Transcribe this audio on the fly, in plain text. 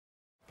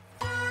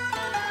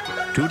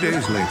2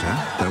 days later,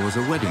 there was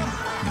a wedding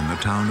in the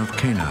town of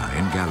Cana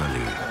in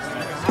Galilee.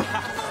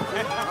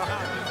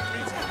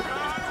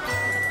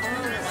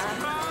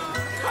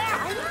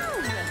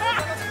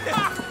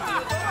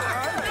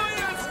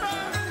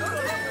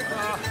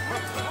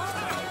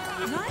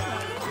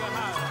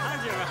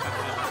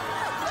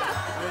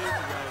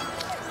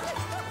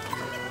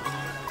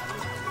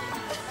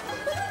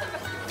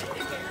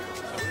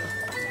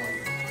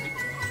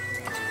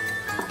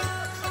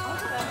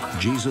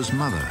 Jesus'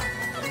 mother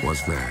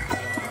was there.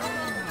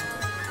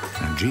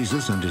 And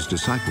Jesus and his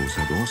disciples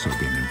had also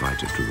been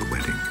invited to the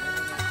wedding.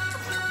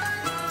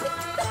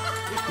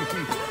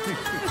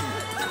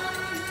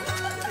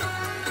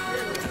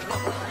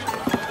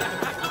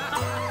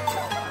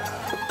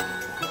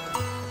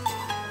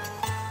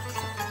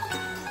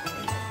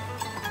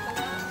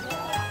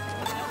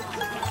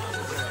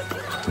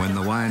 When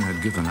the wine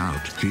had given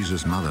out,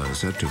 Jesus' mother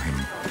said to him,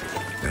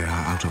 "They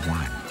are out of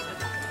wine."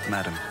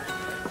 Madam,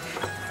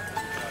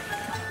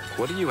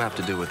 what do you have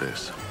to do with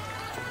this?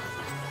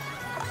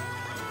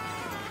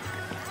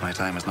 My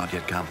time has not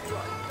yet come.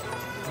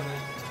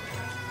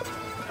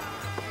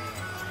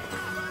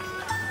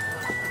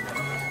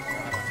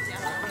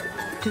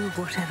 Do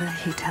whatever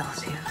he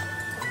tells you.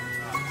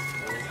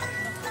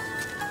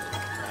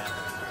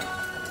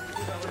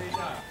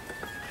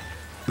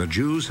 The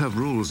Jews have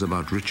rules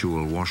about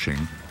ritual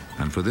washing,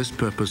 and for this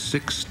purpose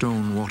 6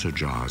 stone water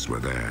jars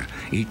were there,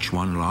 each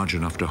one large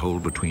enough to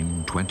hold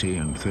between 20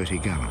 and 30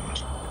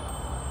 gallons.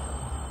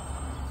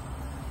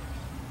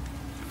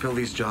 Fill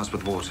these jars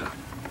with water.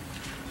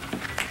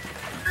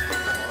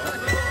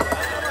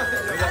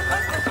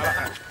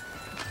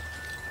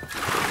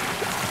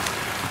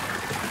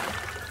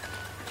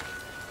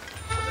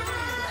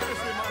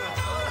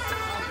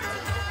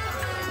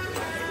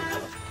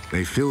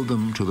 They filled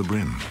them to the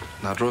brim.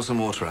 Now draw some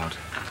water out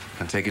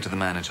and take it to the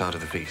man in charge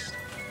of the feast.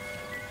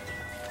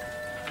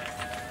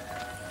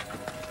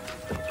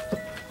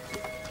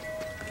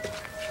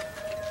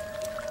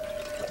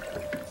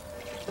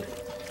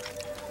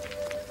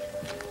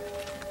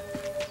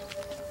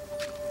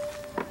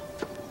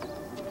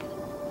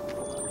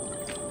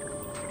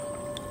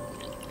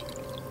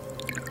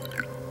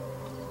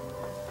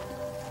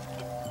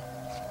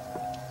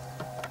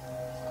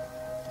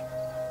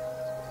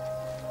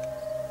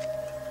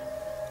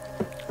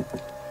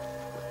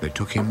 They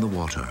took him the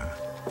water,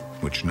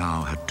 which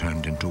now had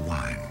turned into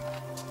wine,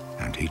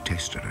 and he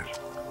tasted it.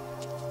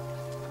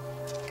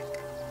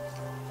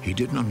 He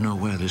did not know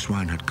where this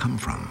wine had come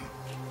from,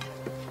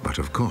 but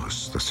of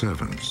course the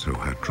servants who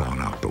had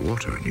drawn out the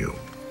water knew.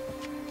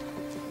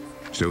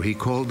 So he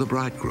called the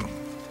bridegroom.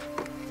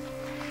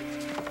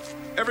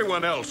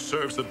 Everyone else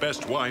serves the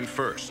best wine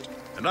first,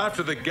 and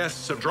after the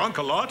guests have drunk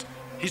a lot,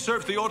 he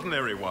serves the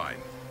ordinary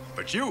wine.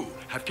 But you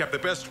have kept the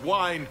best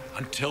wine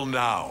until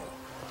now.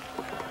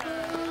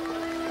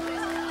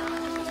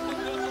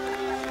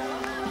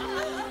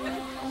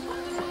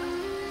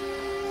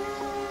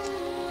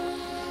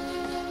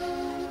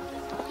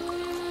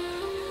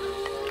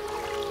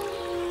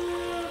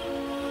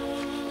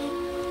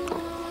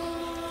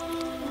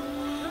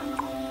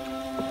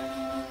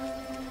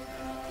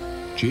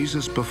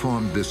 Jesus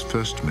performed this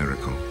first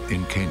miracle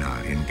in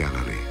Cana in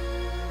Galilee.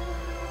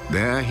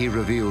 There he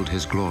revealed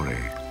his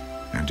glory,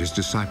 and his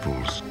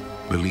disciples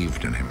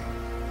believed in him.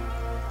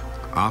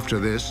 After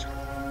this,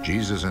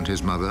 Jesus and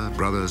his mother,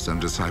 brothers, and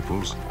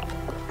disciples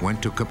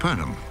went to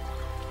Capernaum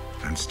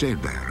and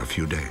stayed there a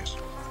few days.